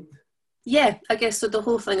men read. Yeah, I guess so. The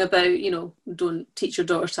whole thing about, you know, don't teach your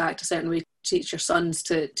daughters to act a certain way, teach your sons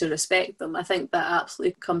to respect them. I think that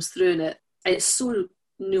absolutely comes through in it. It's so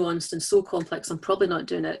nuanced and so complex. I'm probably not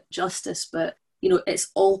doing it justice, but it's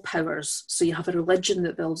all powers. So you have a religion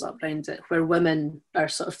that builds up around it, where women are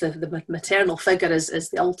sort of the maternal figure is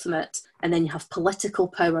the ultimate. And then you have political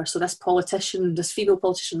power. So this female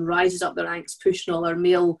politician rises up the ranks, pushing all our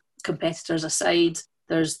male competitors aside.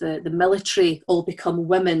 There's the military all become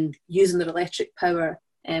women using their electric power.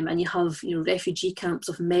 And you have refugee camps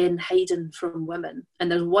of men hiding from women.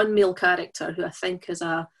 And there's one male character who I think he's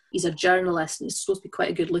a journalist, and he's supposed to be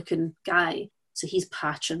quite a good looking guy. So he's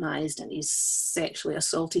patronised and he's sexually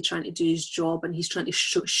assaulted trying to do his job, and he's trying to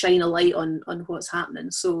shine a light on what's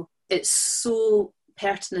happening. So it's so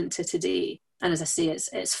pertinent to today. And as I say,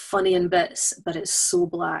 it's funny in bits, but it's so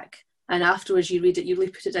black. And afterwards you read it, you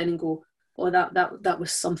really put it down and go, oh, that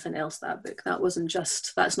was something else, that book.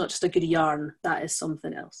 That's not just a good yarn, that is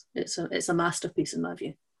something else. It's a masterpiece in my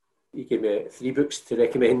view. You gave me 3 books to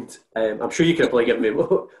recommend. I'm sure you could probably give me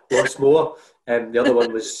lots more. The other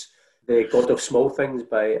one was The God of Small Things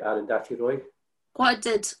by Arundhati Roy. What I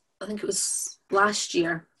did, I think it was last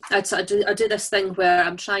year, I do this thing where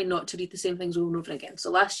I'm trying not to read the same things over and over again. So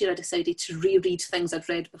last year I decided to reread things I'd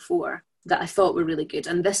read before that I thought were really good,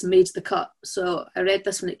 and this made the cut. So I read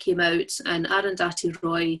this when it came out, and Arundhati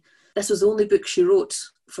Roy, this was the only book she wrote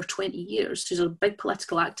for 20 years. She's a big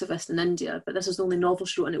political activist in India, but this is the only novel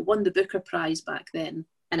she wrote, and it won the Booker Prize back then.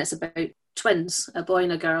 And it's about twins, a boy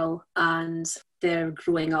and a girl, and they're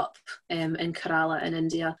growing up in Kerala in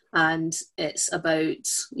India. And it's about,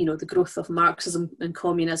 the growth of Marxism and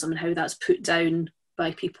communism and how that's put down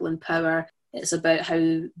by people in power. It's about how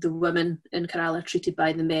the women in Kerala are treated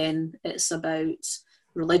by the men. It's about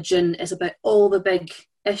religion. It's about all the big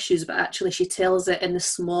issues, but actually she tells it in the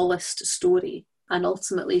smallest story. And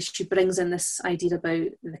ultimately she brings in this idea about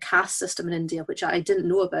the caste system in India, which I didn't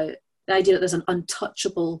know about. The idea that there's an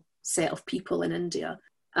untouchable set of people in India.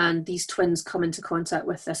 And these twins come into contact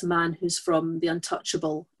with this man who's from the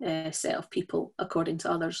untouchable set of people, according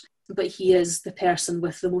to others. But he is the person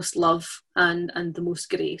with the most love and the most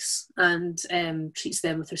grace, and treats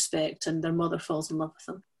them with respect, and their mother falls in love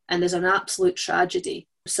with him. And there's an absolute tragedy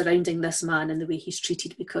surrounding this man and the way he's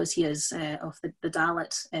treated because he is of the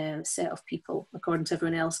Dalit set of people, according to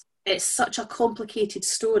everyone else. It's such a complicated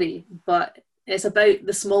story, but it's about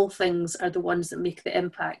the small things are the ones that make the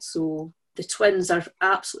impact. So the twins are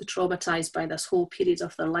absolutely traumatised by this whole period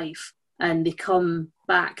of their life, and they come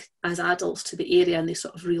back as adults to the area and they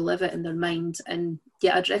sort of relive it in their mind. And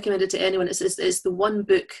yeah, I'd recommend it to anyone. It's the one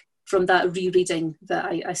book from that rereading that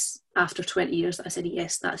I after 20 years that I said,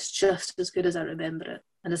 yes, that's just as good as I remember it.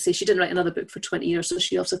 And I say she didn't write another book for 20 years, so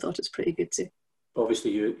she also thought it's pretty good too.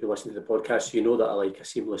 Obviously, you listen to the podcast, so you know that I like a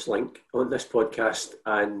seamless link on this podcast,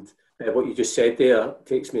 and what you just said there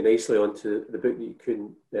takes me nicely onto the book that you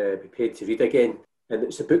couldn't be paid to read again. And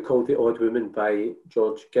it's a book called The Odd Woman by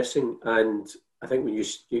George Gissing. And I think when you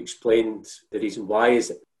explained the reason why,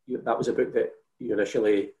 is that was a book that you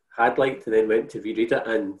initially had liked and then went to reread it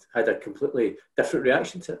and had a completely different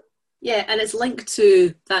reaction to it. Yeah, and it's linked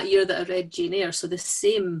to that year that I read Jane Eyre. So the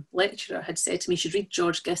same lecturer had said to me, you should read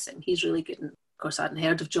George Gissing. He's really good. And of course, I hadn't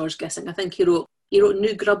heard of George Gissing. I think he wrote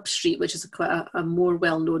New Grub Street, which is quite a more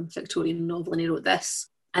well-known Victorian novel, and he wrote this.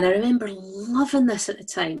 And I remember loving this at the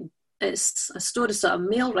time. It's a story, so a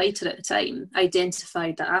male writer at the time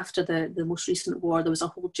identified that after the most recent war, there was a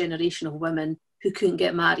whole generation of women who couldn't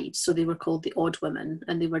get married, so they were called the odd women,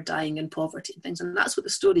 and they were dying in poverty and things, and that's what the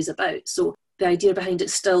story's about. So the idea behind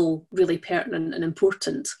it's still really pertinent and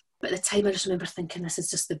important. But at the time, I just remember thinking, this is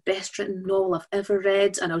just the best written novel I've ever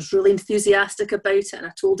read, and I was really enthusiastic about it, and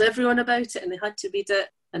I told everyone about it, and they had to read it.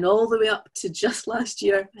 And all the way up to just last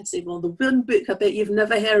year, I'd say, well, the one book I bet you've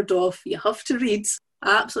never heard of, you have to read.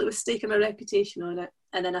 I absolutely was staking my reputation on it.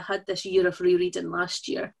 And then I had this year of rereading last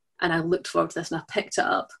year, and I looked forward to this, and I picked it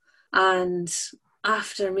up. And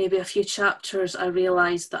after maybe a few chapters, I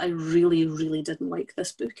realised that I really, really didn't like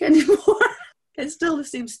this book anymore. It's still the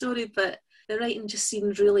same story, but the writing just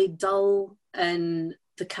seemed really dull, and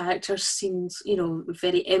the characters seemed,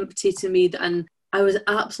 very empty to me. And I was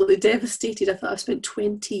absolutely devastated. I thought I've spent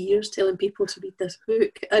 20 years telling people to read this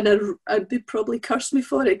book, and they'd probably curse me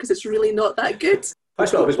for it because it's really not that good.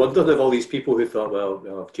 That's what I was wondering, of all these people who thought,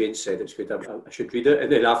 well, if Jane said it's good, I should read it.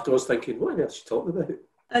 And then afterwards thinking, what on earth is she talking about?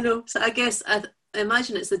 I know. So I guess I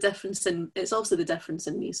imagine it's also the difference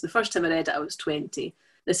in me. So the first time I read it, I was 20.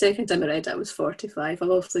 The second time I read it, I was 45. I've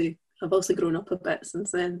obviously grown up a bit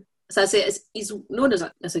since then. So I say he's known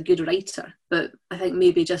as a good writer, but I think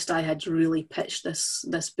maybe just I had really pitched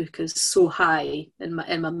this book as so high in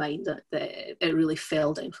my mind that it really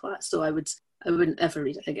fell down flat. So I wouldn't ever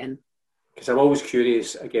read it again. Because I'm always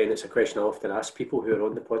curious, again, it's a question I often ask people who are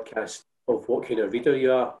on the podcast, of what kind of reader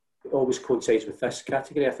you are. It always coincides with this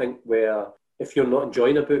category, I think, where if you're not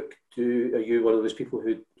enjoying a book, are you one of those people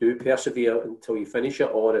who do persevere until you finish it?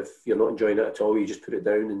 Or if you're not enjoying it at all, you just put it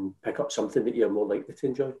down and pick up something that you're more likely to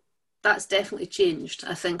enjoy? That's definitely changed.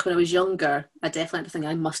 I think when I was younger, I definitely had to think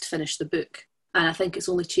I must finish the book. And I think it's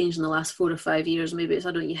only changed in the last 4 or 5 years. Maybe it's,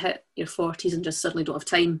 I don't know, you hit your 40s and just suddenly don't have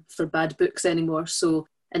time for bad books anymore. So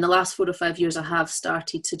in the last 4 or 5 years, I have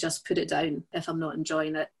started to just put it down if I'm not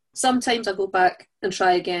enjoying it. Sometimes I go back and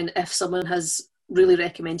try again if someone has really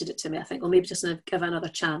recommended it to me. I think, well, maybe just give it another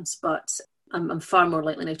chance. But I'm far more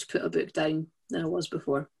likely now to put a book down than I was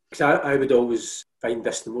before. Because I would always find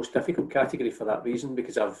this the most difficult category for that reason,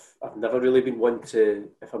 because I've never really been one to,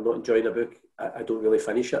 if I'm not enjoying a book, I don't really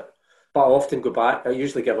finish it. But I often go back. I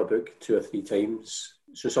usually give a book 2 or 3 times.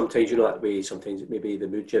 So sometimes, that way, sometimes it may be the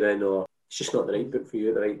mood you're in, or it's just not the right book for you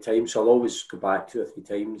at the right time. So I'll always go back 2 or 3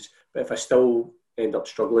 times. But if I still end up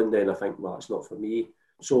struggling, then I think, well, it's not for me.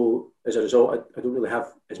 So as a result, I don't really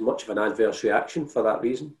have as much of an adverse reaction for that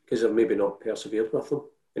reason, because I've maybe not persevered with them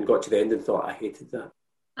and got to the end and thought I hated that.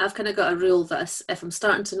 I've kind of got a rule that if I'm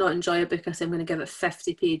starting to not enjoy a book, I say I'm going to give it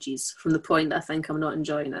 50 pages from the point that I think I'm not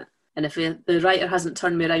enjoying it. And if the writer hasn't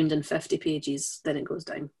turned me around in 50 pages, then it goes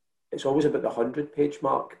down. It's always about the 100-page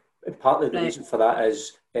mark. And partly the reason for that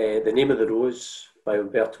is The Name of the Rose by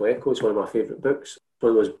Umberto Eco is one of my favourite books. It's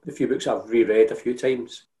one of the few books I've reread a few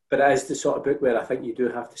times. But it is the sort of book where I think you do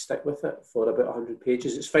have to stick with it for about 100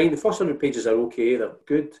 pages. It's fine. The first 100 pages are okay. They're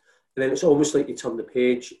good. And then it's almost like you turn the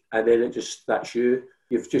page and then that's you.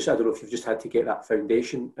 I don't know if you've just had to get that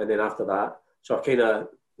foundation. And then after that, so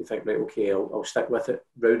you think, right, okay, I'll stick with it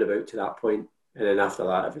round about to that point. And then after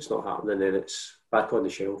that, if it's not happening, then it's back on the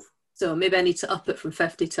shelf. So maybe I need to up it from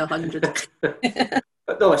 50 to 100.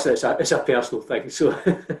 But no, it's a personal thing. So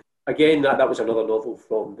again, that was another novel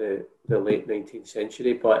from the late 19th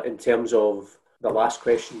century. But in terms of the last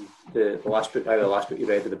question, the last book you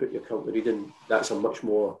read or the book you're currently reading, that's a much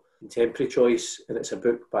more contemporary choice, and it's a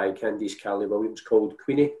book by Candice Carley-Williams called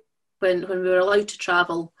Queenie. When we were allowed to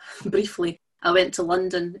travel briefly, I went to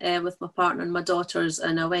London with my partner and my daughters,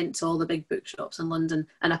 and I went to all the big bookshops in London,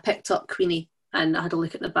 and I picked up Queenie, and I had a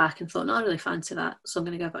look at the back and thought, no, I really fancy that, so I'm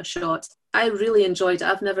going to give it a shot. I really enjoyed it.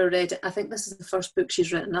 I've never read it. I think this is the first book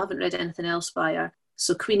she's written. I haven't read anything else by her.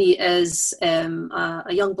 So Queenie is a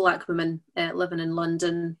young black woman living in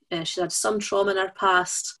London. She had some trauma in her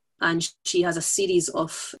past, and she has a series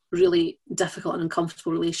of really difficult and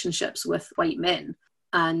uncomfortable relationships with white men.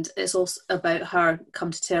 And it's also about her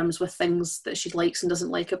come to terms with things that she likes and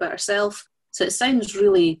doesn't like about herself. So it sounds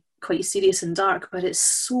really quite serious and dark, but it's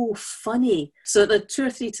so funny. So the 2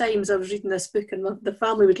 or 3 times I was reading this book and the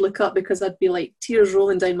family would look up because I'd be like tears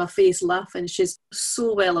rolling down my face laughing. She's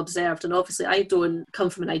so well observed. And obviously I don't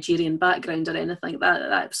come from a Nigerian background or anything like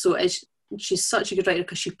that. So she's such a good writer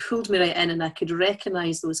because she pulled me right in, and I could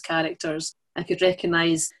recognise those characters. I could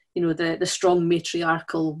recognise, the strong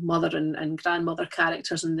matriarchal mother and grandmother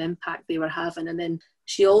characters and the impact they were having. And then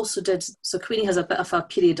she also so Queenie has a bit of a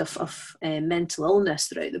period of mental illness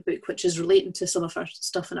throughout the book, which is relating to some of her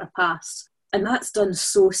stuff in her past. And that's done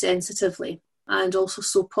so sensitively and also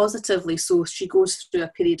so positively. So she goes through a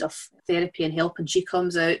period of therapy and help, and she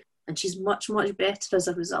comes out and she's much, much better as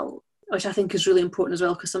a result, which I think is really important as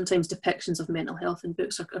well, because sometimes depictions of mental health in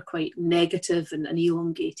books are quite negative and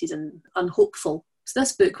elongated and unhopeful. So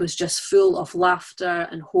this book was just full of laughter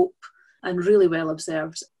and hope and really well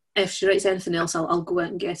observed. If she writes anything else, I'll go out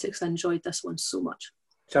and get it because I enjoyed this one so much.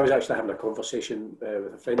 So I was actually having a conversation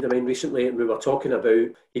with a friend of mine recently, and we were talking about,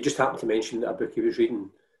 he just happened to mention that a book he was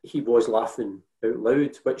reading, he was laughing out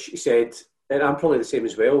loud, which he said, and I'm probably the same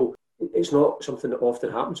as well, it's not something that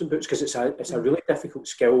often happens in books because it's a really difficult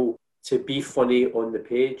skill to be funny on the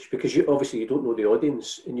page, because you don't know the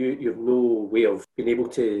audience and you have no way of being able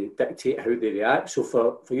to dictate how they react. So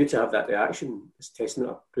for you to have that reaction is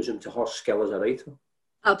testament, I presume, to her skill as a writer.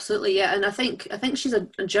 Absolutely, yeah. And I think she's a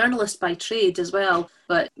journalist by trade as well,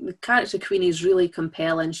 but the character Queenie is really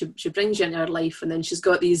compelling. She brings you into her life, and then she's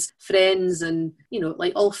got these friends, and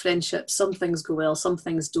like all friendships, some things go well, some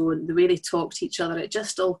things don't. The way they talk to each other,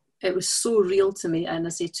 it was so real to me. And I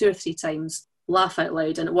say 2 or 3 times, laugh out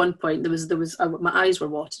loud, and at one point there was my eyes were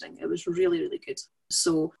watering. It was really, really good.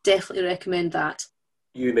 So definitely recommend that.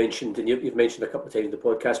 You mentioned, and you've mentioned a couple of times in the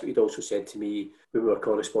podcast, but you'd also said to me when we were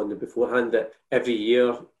corresponding beforehand that every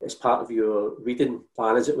year, as part of your reading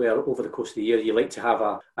plan, as it were, over the course of the year, you like to have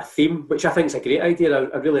a theme, which I think is a great idea.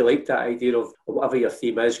 I really like that idea of whatever your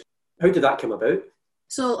theme is. How did that come about?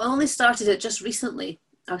 So I only started it just recently.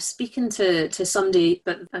 I was speaking to somebody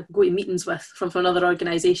that I go to meetings with from another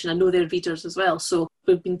organisation. I know their readers as well. So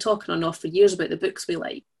we've been talking on and off for years about the books we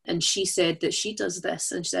like. And she said that she does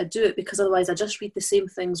this, and she said, I do it because otherwise I just read the same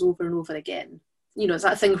things over and over again. You know, it's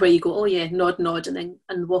that thing where you go, oh yeah, nod,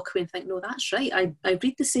 and walk away and think, no, that's right. I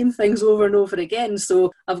read the same things over and over again.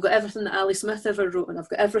 So I've got everything that Ali Smith ever wrote, and I've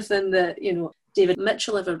got everything that, you know, David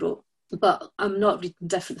Mitchell ever wrote. But I'm not reading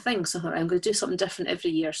different things. So I thought, I'm going to do something different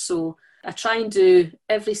every year. So I try and do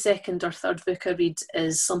every second or third book I read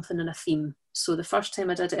is something in a theme. So the first time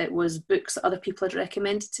I did it, it was books that other people had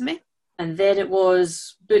recommended to me. And then it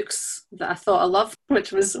was books that I thought I loved,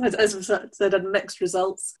 which was, as I said, had mixed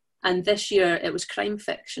results. And this year it was crime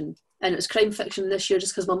fiction. And it was crime fiction this year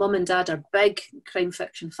just because my mum and dad are big crime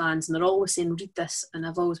fiction fans and they're always saying, read this. And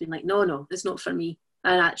I've always been like, no, it's not for me.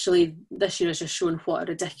 And actually this year has just shown what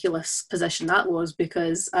a ridiculous position that was,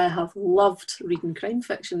 because I have loved reading crime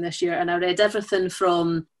fiction this year. And I read everything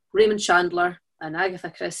from Raymond Chandler and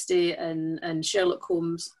Agatha Christie and Sherlock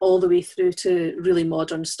Holmes all the way through to really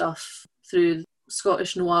modern stuff, through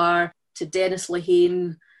Scottish noir to Dennis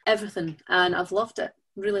Lehane, everything. And I've loved it,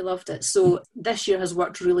 really loved it. So this year has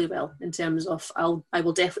worked really well in terms of I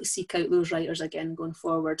will definitely seek out those writers again going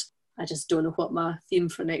forward. I just don't know what my theme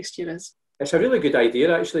for next year is. It's a really good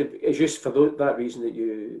idea, actually. It's just for that reason that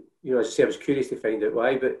you know, as I say, I was curious to find out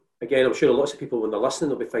why. But again, I'm sure lots of people, when they're listening,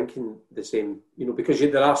 they'll be thinking the same, you know, because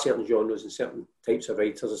there are certain genres and certain types of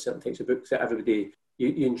writers and certain types of books that everybody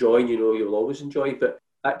you enjoy and you know you'll always enjoy. But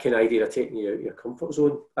that kind of idea of taking you out of your comfort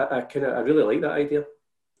zone, I really like that idea.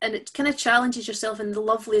 And it kind of challenges yourself in the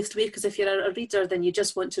loveliest way, because if you're a reader, then you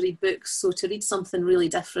just want to read books. So to read something really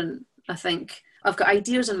different, I think I've got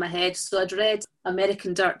ideas in my head. So I'd read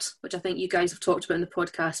American Dirt, which I think you guys have talked about in the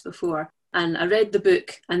podcast before. And I read the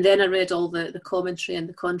book, and then I read all the commentary and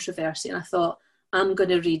the controversy. And I thought, I'm going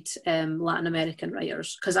to read Latin American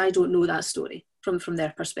writers, because I don't know that story from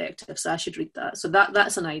their perspective. So I should read that. So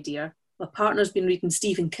that's an idea. My partner's been reading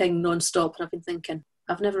Stephen King non-stop, and I've been thinking,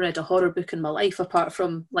 I've never read a horror book in my life apart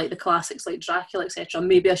from like the classics like Dracula, etc.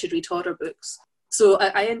 Maybe I should read horror books. So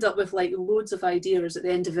I end up with like loads of ideas at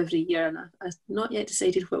the end of every year, and I've not yet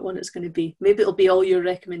decided what one it's going to be. Maybe it'll be all your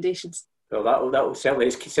recommendations. Well, that'll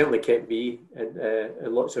certainly kept me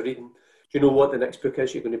in lots of reading. Do you know what the next book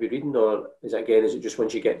is you're going to be reading, or is it just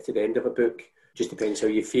once you get to the end of a book? Just depends how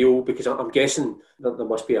you feel, because I'm guessing that there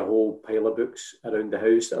must be a whole pile of books around the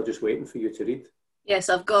house that are just waiting for you to read. Yes,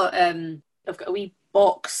 I've got a wee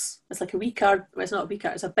box. It's like a wee card. Well, it's not a wee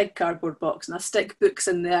card. It's a big cardboard box, and I stick books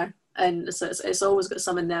in there, and so it's always got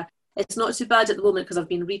some in there. It's not too bad at the moment because I've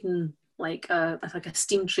been reading like a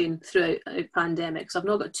steam train throughout the pandemic, so I've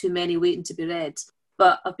not got too many waiting to be read.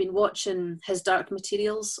 But I've been watching His Dark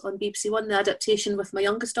Materials on BBC One, the adaptation, with my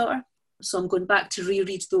youngest daughter. So I'm going back to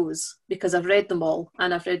reread those because I've read them all,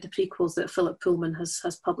 and I've read the prequels that Philip Pullman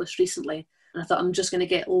has published recently. And I thought I'm just going to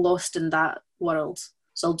get lost in that world.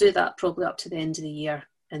 So I'll do that probably up to the end of the year.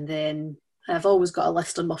 And then I've always got a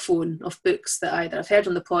list on my phone of books that either I've heard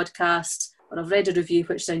on the podcast, or I've read a review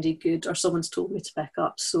which sounded good, or someone's told me to pick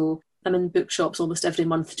up. So I'm in bookshops almost every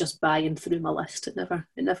month just buying through my list. It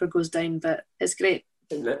never goes down, but it's great.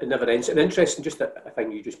 It never ends. And interesting, just a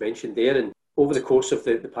thing you just mentioned there, and over the course of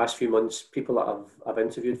the past few months, people that I've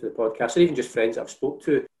interviewed for the podcast, or even just friends that I've spoke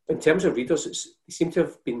to, in terms of readers, they seem to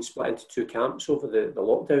have been split into two camps over the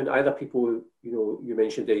lockdown. Either people, you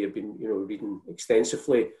mentioned there, you've been, reading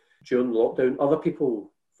extensively during lockdown. Other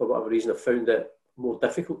people, for whatever reason, have found it more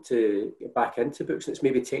difficult to get back into books, and it's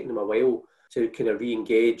maybe taken them a while to kind of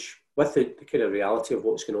re-engage with the kind of reality of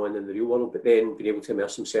what's going on in the real world, but then being able to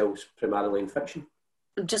immerse themselves primarily in fiction.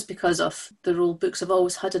 Just because of the role books I've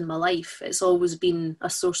always had in my life, it's always been a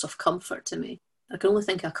source of comfort to me. I can only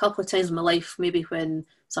think a couple of times in my life, maybe when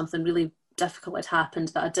something really difficult had happened,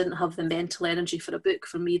 that I didn't have the mental energy for a book.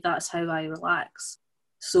 For me, that's how I relax.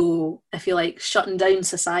 So I feel like shutting down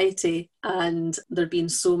society and there being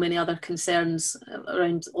so many other concerns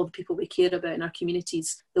around all the people we care about in our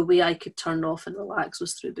communities, the way I could turn off and relax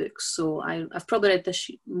was through books. So I've probably read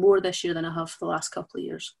more this year than I have for the last couple of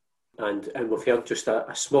years. And we've heard just a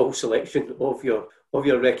small selection of your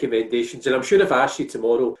recommendations. And I'm sure if I asked you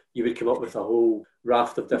tomorrow, you would come up with a whole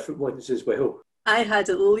raft of different ones as well. I had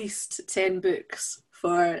at least 10 books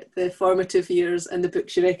for the formative years and the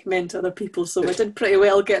books you recommend to other people. So I did pretty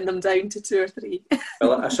well getting them down to 2 or 3.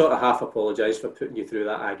 Well, I sort of half apologise for putting you through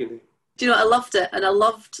that agony. Do you know, I loved it. And I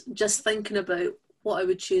loved just thinking about what I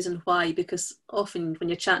would choose and why, because often when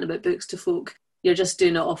you're chatting about books to folk, you're just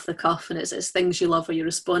doing it off the cuff, and it's things you love, or you're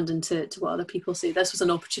responding to what other people say. This was an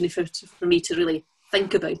opportunity for me to really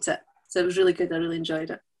think about it. So it was really good. I really enjoyed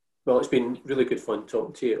it. Well, it's been really good fun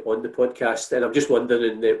talking to you on the podcast. And I'm just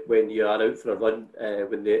wondering that when you are out for a run,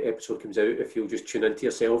 when the episode comes out, if you'll just tune into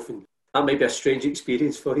yourself. And that might be a strange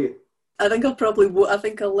experience for you. I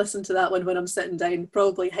think I'll listen to that one when I'm sitting down,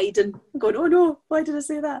 probably hiding, going, oh no, why did I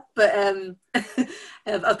say that? But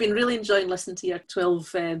I've been really enjoying listening to your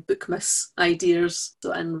 12 Bookmas ideas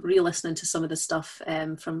and re-listening to some of the stuff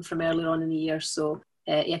from earlier on in the year. So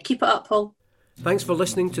yeah, keep it up, Paul. Thanks for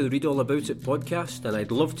listening to the Read All About It podcast, and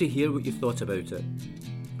I'd love to hear what you thought about it.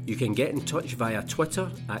 You can get in touch via Twitter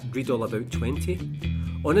at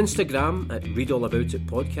ReadAllAbout20, on Instagram at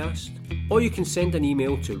ReadAllAboutItPodcast, or you can send an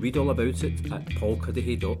email to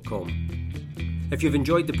readallaboutit@paulcuddihy.com. If you've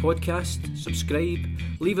enjoyed the podcast, subscribe,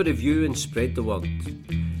 leave a review and spread the word.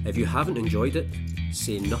 If you haven't enjoyed it,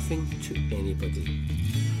 say nothing to anybody.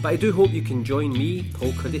 But I do hope you can join me,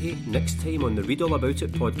 Paul Cuddihy, next time on the Read All About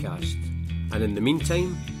It podcast. And in the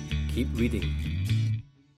meantime, keep reading.